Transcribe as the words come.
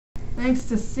Thanks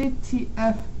to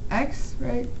CTFX,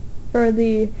 right? For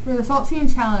the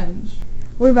Saltine challenge.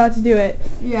 we're about to do it.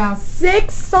 Yeah.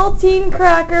 6 saltine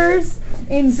crackers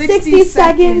in 60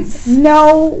 seconds.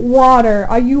 No water.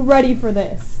 Are you ready for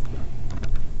this?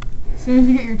 As soon as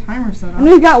you get your timer set up. And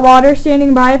we've got water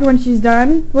standing by for when she's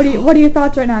done. What are your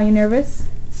thoughts right now? Are you nervous?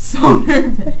 So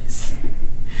nervous.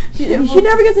 She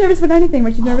never gets nervous about anything,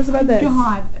 but she's nervous about this.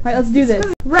 God. All right, let's do this.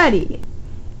 Ready.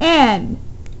 And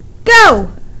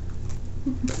go!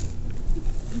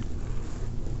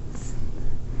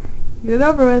 Get it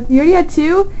over with. You already had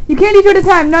 2? You can't do 2 at a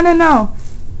time. No.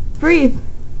 Breathe.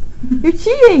 You're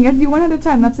cheating. You have to do 1 at a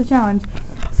time. That's the challenge.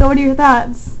 So what are your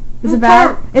thoughts? Is it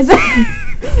bad? Is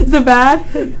it bad?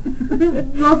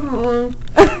 Definitely.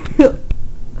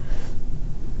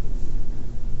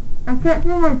 I can't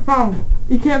feel my tongue.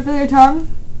 You can't feel your tongue?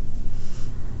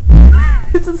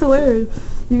 This is hilarious.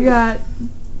 You have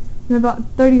about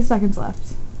 30 seconds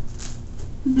left.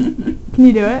 Can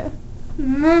you do it?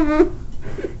 Maybe.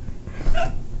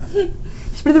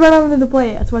 Just put the bread on the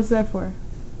plate. That's what it's there for.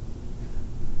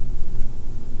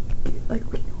 Like,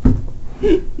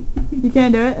 you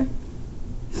can't do it?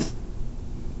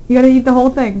 You gotta eat the whole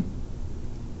thing.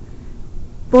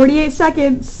 48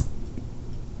 seconds.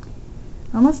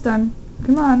 Almost done.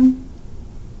 Come on.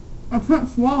 I can't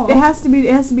swallow. It has to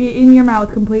be in your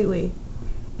mouth completely.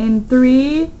 In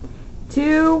 3,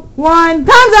 2, 1,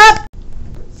 thumbs up!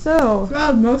 So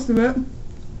That was most of it.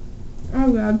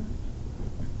 Oh god.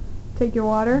 Take your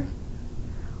water.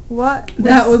 What?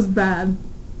 That was bad.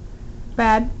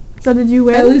 bad. So did you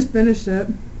win? I at least finished it.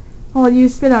 Well, you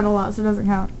spit out a lot, so it doesn't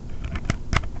count.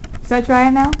 Should I try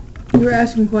it now? You were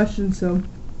asking questions, so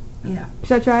yeah.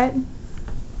 Should I try it?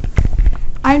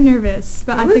 I'm nervous,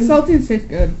 but I think saltine tastes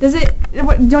good. Does it?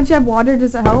 Don't you have water?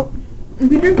 Does it help?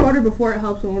 If you drink water before, it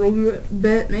helps a little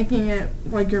bit, making it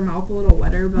like your mouth a little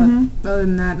wetter. But other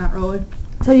than that, not really.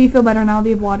 So you feel better now that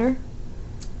you have water?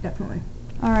 Definitely.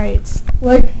 All right.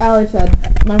 Like Allie said,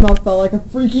 my mouth felt like a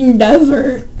freaking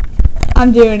desert.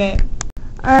 I'm doing it.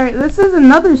 All right, this is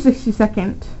another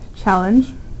 60-second challenge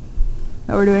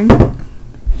that we're doing.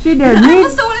 She dared me. I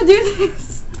also want to do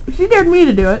this. She dared me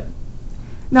to do it.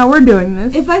 Now we're doing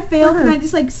this. If I fail, can I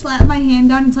just like slap my hand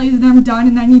down and tell you that I'm done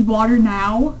and I need water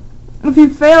now? If you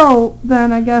fail,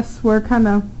 then I guess we're kind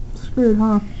of screwed,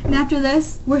 huh? And after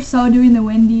this, we're so doing the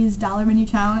Wendy's dollar menu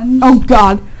challenge. Oh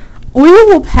God, we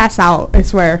will pass out. I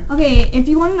swear. Okay, if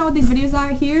you want to know what these videos are,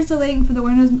 here's the link for the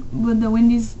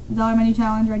Wendy's dollar menu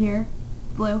challenge right here.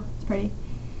 Blue, it's pretty.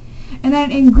 And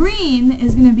then in green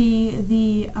is gonna be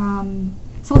the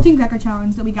saltine cracker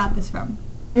challenge that we got this from.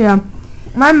 Yeah,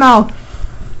 my mouth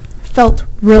felt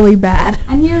really bad.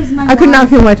 And here's my. I could not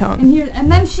feel my tongue. And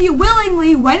then she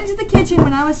willingly went into the kitchen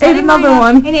when I was setting mine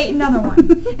up and ate another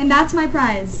one. And that's my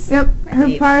prize. Yep,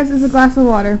 her prize is a glass of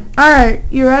water. All right,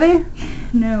 you ready?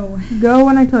 No. Go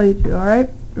when I tell you to. All right,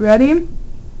 ready?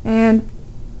 And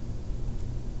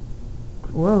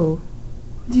whoa.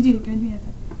 What'd you do? Give me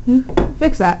that.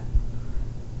 Fix that.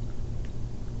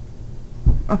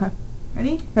 Okay.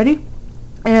 Ready? Ready?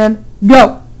 And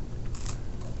go.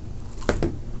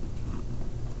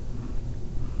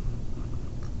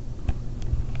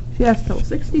 She has till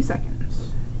 60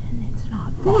 seconds. And it's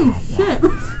not Holy shit.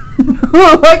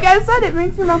 Like I said, it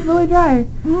makes your mouth really dry.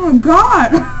 Oh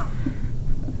God.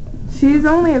 She's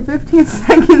only at 15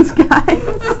 seconds, guys.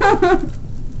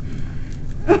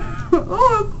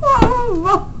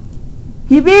 Oh,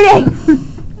 Keep eating.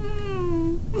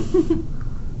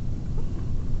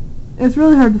 It's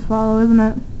really hard to swallow, isn't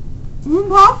it? it's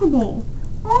impossible.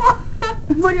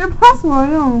 It's like impossible, I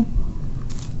know.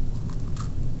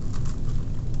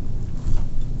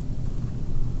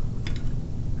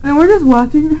 And we're just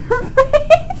watching her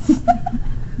face.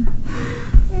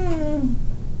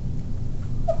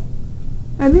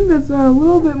 I think that's a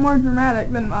little bit more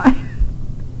dramatic than mine.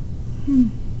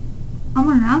 I'm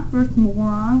gonna nap first,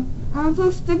 moron. I'm so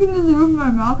sticking to the roof of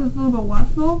my mouth. It's a little bit wet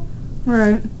still.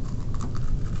 Alright.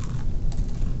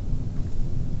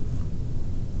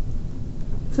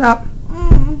 Stop.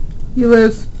 You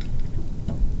lose.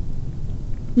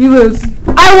 You lose.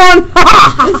 I won!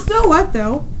 It's still wet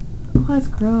though. Oh, that's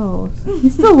gross. You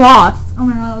still lost. Oh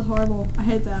my God, that was horrible. I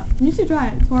hate that. You should try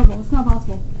it. It's horrible. It's not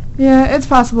possible. Yeah, it's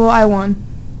possible. I won.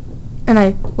 And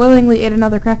I willingly ate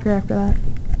another cracker after that.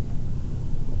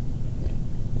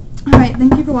 Alright,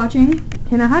 thank you for watching.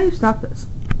 Okay, now how do you stop this?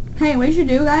 Hey, what you should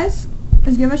do, guys,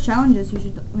 is give us challenges you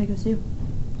should make us do.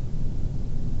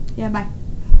 Yeah, bye.